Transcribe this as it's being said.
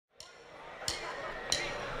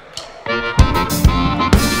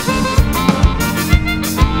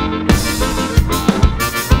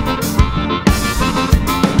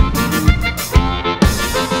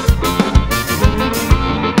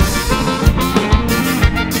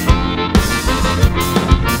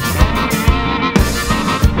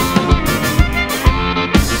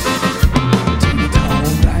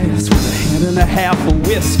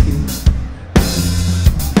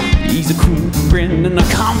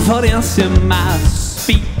confidence in my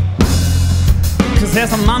speech. Cause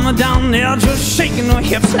there's a mama down there just shaking her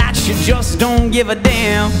hips like she just don't give a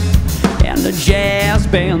damn. And the jazz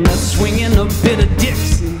band that's swinging a bit of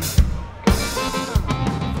Dixie.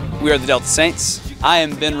 We are the Delta Saints. I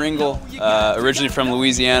am Ben Ringel, originally from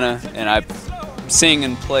Louisiana, and I sing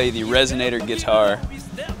and play the resonator guitar.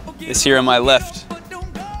 This here on my left,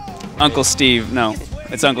 Uncle Steve. No,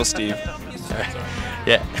 it's Uncle Steve. Sorry.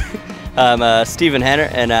 Yeah. I'm Stephen Hanner,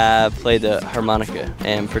 and I play the harmonica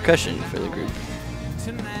and percussion for the group.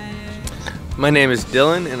 My name is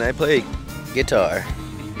Dylan, and I play guitar.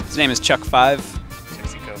 His name is Chuck Five.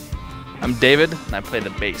 I'm David, and I play the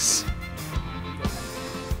bass.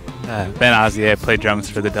 Ben Ozzie, I play drums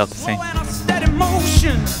for the Delta Saints.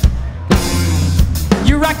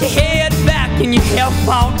 You rock your head back and your hair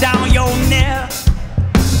fall down your neck.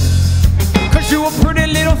 Cause you a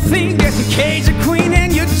pretty little thing that's a cage of queen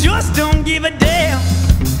and you just don't give a damn.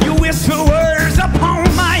 You whisper words upon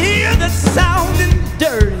my ear that sounding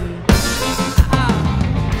dirty.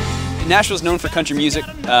 Nashville's known for country music,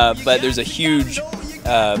 but there's a huge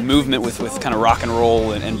movement with kind of rock and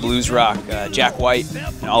roll and blues rock. Jack White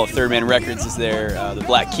and all of Third Man Records is there. The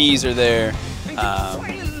Black Keys are there.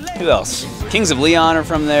 Who else? Kings of Leon are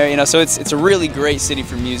from there. You know, so it's a really great city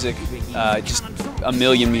for music. Just a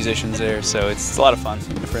million musicians there, so it's a lot of fun.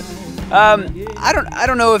 Different. I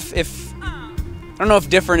don't know if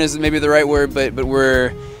different is maybe the right word, but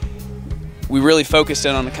we really focused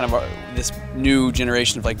in on kind of this new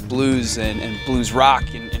generation of like blues and blues rock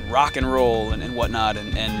and rock and roll and whatnot,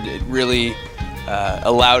 and it really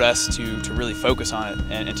allowed us to really focus on it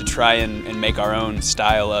and to try and make our own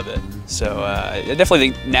style of it. So I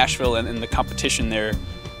definitely think Nashville and the competition there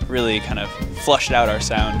really kind of flushed out our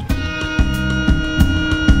sound.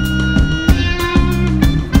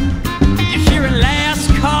 You're hearing last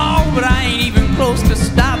call, but I ain't even close to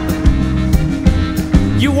stopping.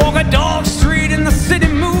 You walk a dog street in the city,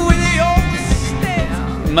 move with the old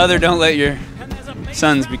stairs. Mother, don't let your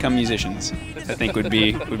sons become musicians, I think would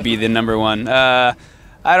be the number one. I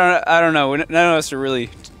don't know. None of us are really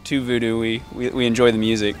too voodoo. We enjoy the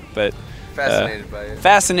music, but Fascinated by it.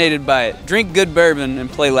 Fascinated by it. Drink good bourbon and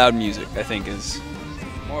play loud music, I think is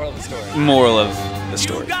Moral of the story. moral of the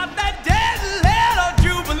story. You got that dead little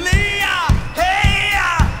jubilee. Hey,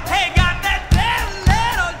 hey, got that dead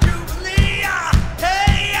little jubilee.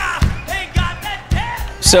 Hey, got that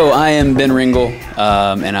dead. So I am Ben Ringel,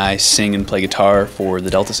 and I sing and play guitar for the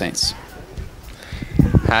Delta Saints.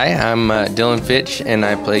 Hi, I'm Dylan Fitch, and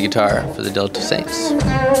I play guitar for the Delta Saints.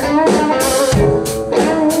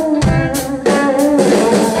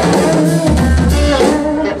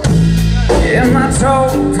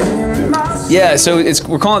 Yeah, so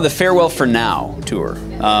we're calling it the Farewell for Now tour.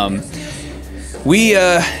 We've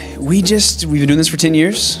been doing this for 10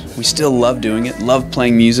 years. We still love doing it, love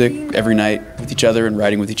playing music every night with each other and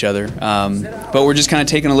writing with each other. But we're just kind of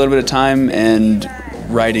taking a little bit of time and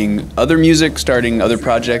writing other music, starting other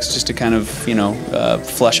projects just to kind of,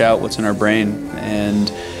 flush out what's in our brain.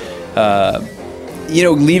 And,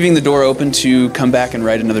 leaving the door open to come back and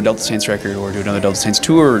write another Delta Saints record or do another Delta Saints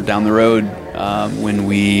tour down the road when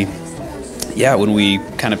we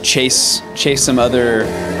kind of chase some other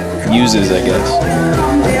muses, I guess.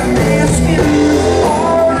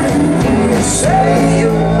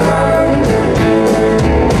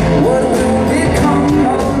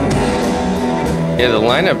 Yeah, the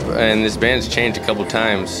lineup in this band's changed a couple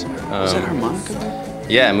times. Was that harmonica?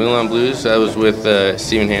 Yeah, Moulin Blues. That was with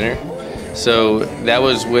Stephen Hanner. So that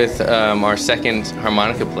was with our second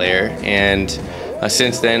harmonica player, and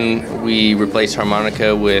since then we replaced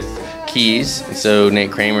harmonica with keys. So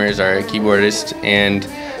Nate Kramer is our keyboardist, and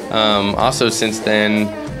also since then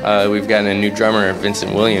we've gotten a new drummer,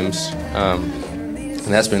 Vincent Williams, and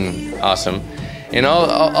that's been awesome. And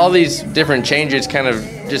all these different changes kind of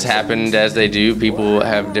just happened as they do. People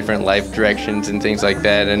have different life directions and things like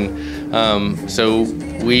that, and so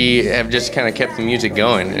we have just kind of kept the music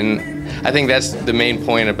going. And I think that's the main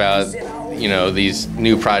point about these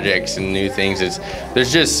new projects and new things is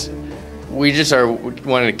we just are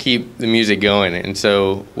wanting to keep the music going, and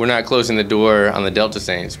so we're not closing the door on the Delta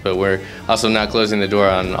Saints, but we're also not closing the door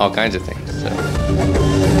on all kinds of things. So.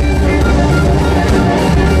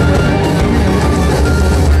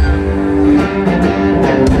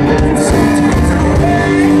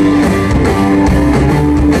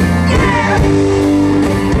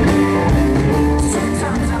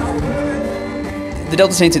 The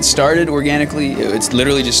Delta Saints, it started organically. It's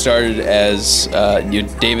literally just started as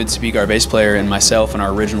David Speak, our bass player, and myself and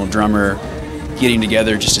our original drummer getting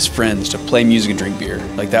together just as friends to play music and drink beer.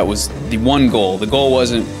 Like, that was the one goal. The goal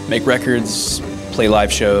wasn't make records, play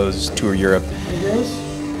live shows, tour Europe.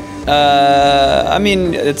 I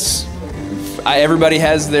mean, everybody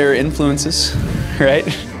has their influences, right?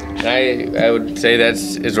 I would say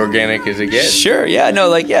that's as organic as it gets. Sure, yeah, no,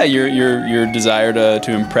 like, yeah, your desire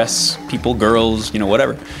to impress people, girls,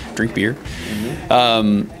 whatever, drink beer.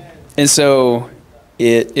 And so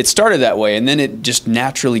it started that way, and then it just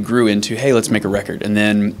naturally grew into, hey, let's make a record. And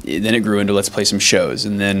then it grew into, let's play some shows.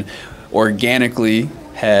 And then organically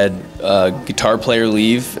had a guitar player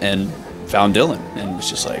leave and found Dylan, and it was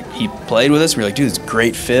just like, he played with us, and we were like, dude, it's a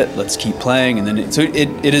great fit, let's keep playing. And then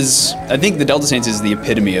it is, I think the Delta Saints is the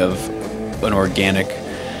epitome of an organic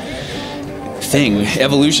thing,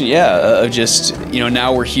 evolution, yeah, of just,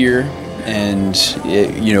 now we're here, and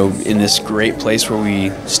in this great place where we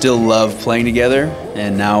still love playing together,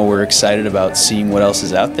 and now we're excited about seeing what else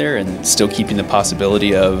is out there, and still keeping the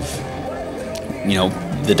possibility of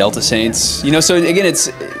the Delta Saints, so again, it's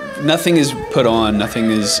nothing is put on, nothing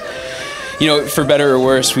is, for better or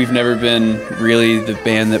worse, we've never been really the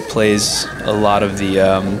band that plays a lot of the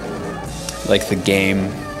like the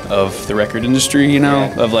game of the record industry,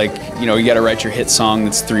 of like, you got to write your hit song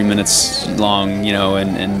that's 3 minutes long,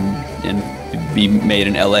 and be made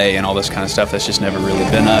in LA and all this kind of stuff. That's just never really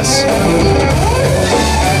been us.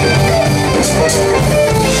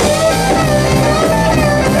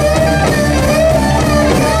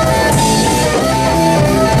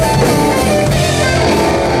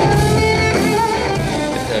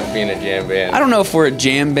 Being a jam band. I don't know if we're a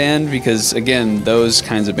jam band, because again, those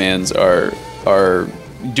kinds of bands are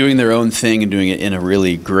doing their own thing and doing it in a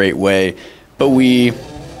really great way. But we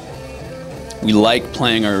like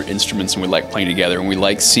playing our instruments, and we like playing together, and we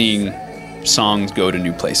like seeing songs go to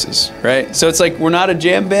new places, right? So it's like, we're not a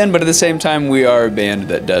jam band, but at the same time, we are a band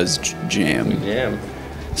that does jam. Jam.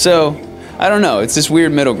 So I don't know. It's this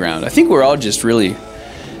weird middle ground. I think we're all just really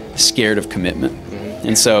scared of commitment.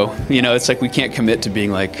 And so, it's like we can't commit to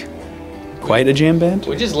being like quite a jam band.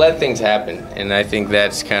 We just let things happen, and I think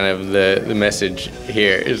that's kind of the message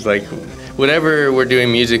here. Is like, whatever we're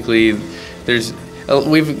doing musically,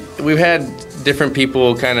 we've had different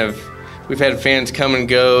people we've had fans come and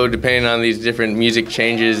go depending on these different music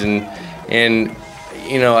changes, and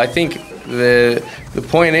I think the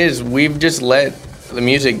point is, we've just let the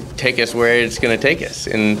music take us where it's going to take us,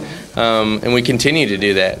 and we continue to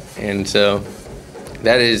do that, and so.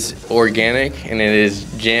 That is organic, and it is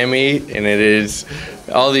jammy, and it is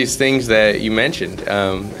all these things that you mentioned.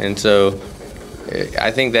 And so I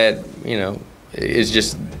think that, is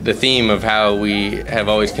just the theme of how we have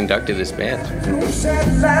always conducted this band.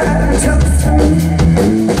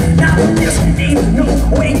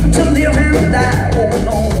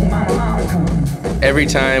 Every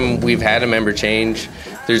time we've had a member change,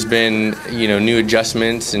 there's been, new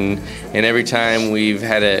adjustments, and every time we've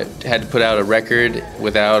had to put out a record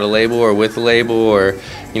without a label or with a label, or,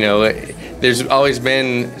 there's always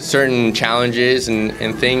been certain challenges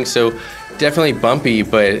and things. So definitely bumpy,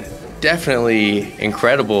 but definitely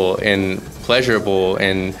incredible and pleasurable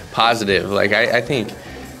and positive. Like, I think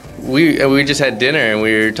we just had dinner, and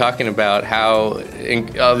we were talking about how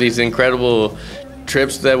all these incredible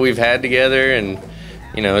trips that we've had together, and,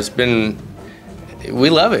 it's been.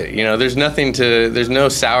 We love it, there's no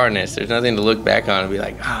sourness, there's nothing to look back on and be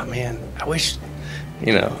like, oh man, I wish,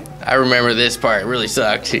 I remember this part, it really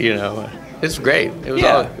sucked, It's great, it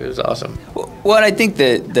was awesome. Well, I think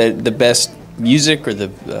that the best music, or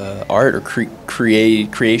the art, or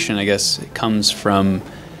creation, I guess, it comes from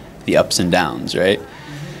the ups and downs, right?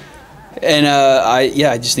 And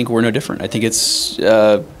I just think we're no different. I think it's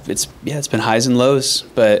been highs and lows,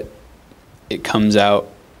 but it comes out,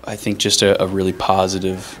 I think, just a really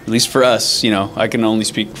positive, at least for us, I can only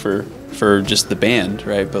speak for just the band,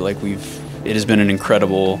 right? But like, it has been an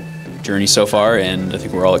incredible journey so far, and I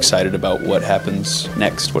think we're all excited about what happens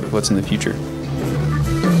next, what's in the future.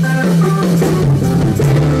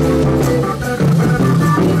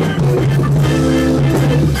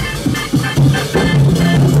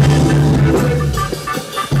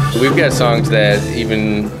 We've got songs that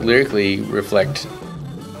even lyrically reflect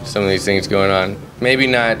some of these things going on. Maybe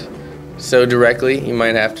not so directly, you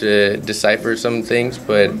might have to decipher some things,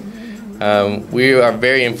 but we are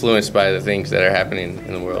very influenced by the things that are happening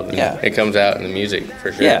in the world. And it comes out in the music,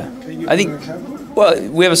 for sure. Yeah, I think, well,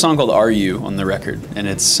 we have a song called Are You on the record, and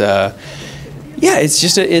it's, it's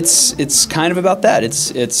just, it's kind of about that. It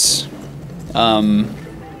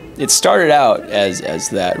started out as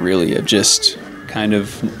that, really, of just kind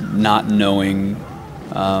of not knowing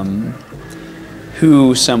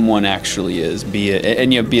who someone actually is, be it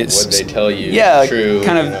what they tell you, true,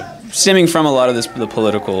 kind of stemming from a lot of the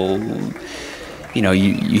political,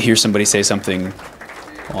 you hear somebody say something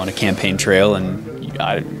on a campaign trail, and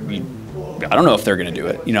I don't know if they're going to do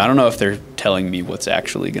it. I don't know if they're telling me what's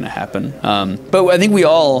actually going to happen. But I think we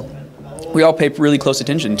all pay really close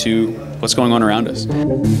attention to what's going on around us.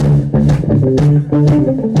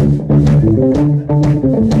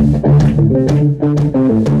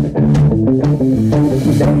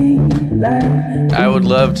 I would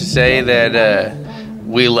love to say that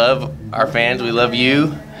we love our fans, we love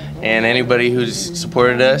you, and anybody who's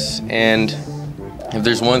supported us. And if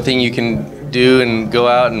there's one thing you can do and go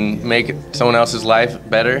out and make someone else's life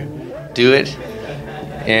better, do it.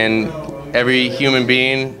 And every human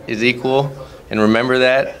being is equal, and remember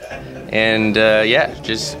that. And yeah,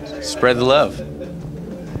 just spread the love.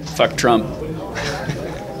 Fuck Trump.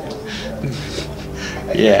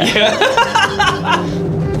 Yeah.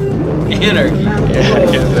 Anarchy.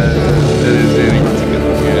 Yeah, that is anarchy.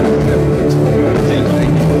 Yeah.